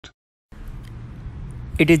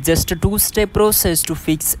It is just a two-step process to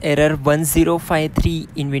fix error 1053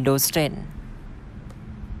 in Windows 10.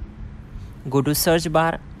 Go to search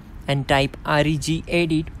bar and type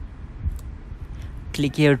regedit.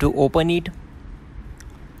 Click here to open it.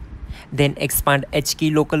 Then expand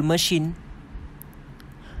HKey local machine.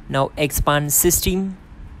 Now expand system.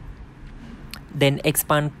 Then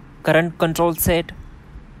expand current control set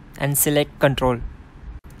and select control.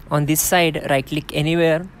 On this side, right click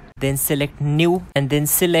anywhere. Then select new and then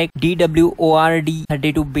select DWORD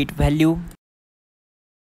 32-bit value.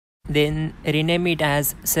 Then rename it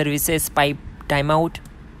as services pipe timeout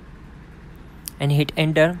and hit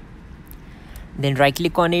enter. Then right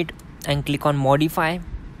click on it and click on modify,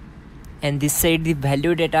 and this set the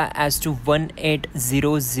value data as to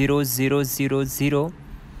 180000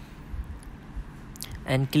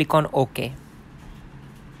 and click on OK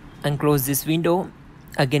and close this window.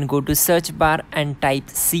 Again go to search bar and type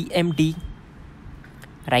CMD.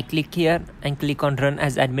 Right click here and click on run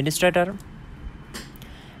as administrator.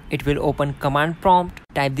 It will open command prompt.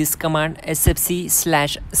 Type this command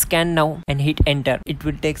sfc/scan now and hit enter. It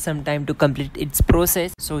will take some time to complete its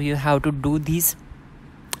process, so you have to do this.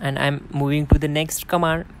 And I'm moving to the next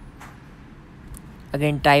command.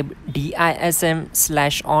 Again type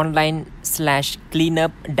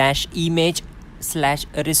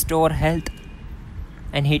dism/online/cleanup-image/restore health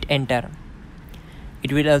and hit enter.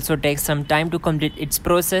 It will also take some time to complete its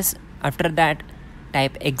process. After that,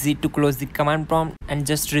 type exit to close the command prompt and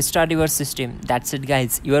just restart your system. That's it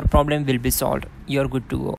guys, your problem will be solved. You're good to go.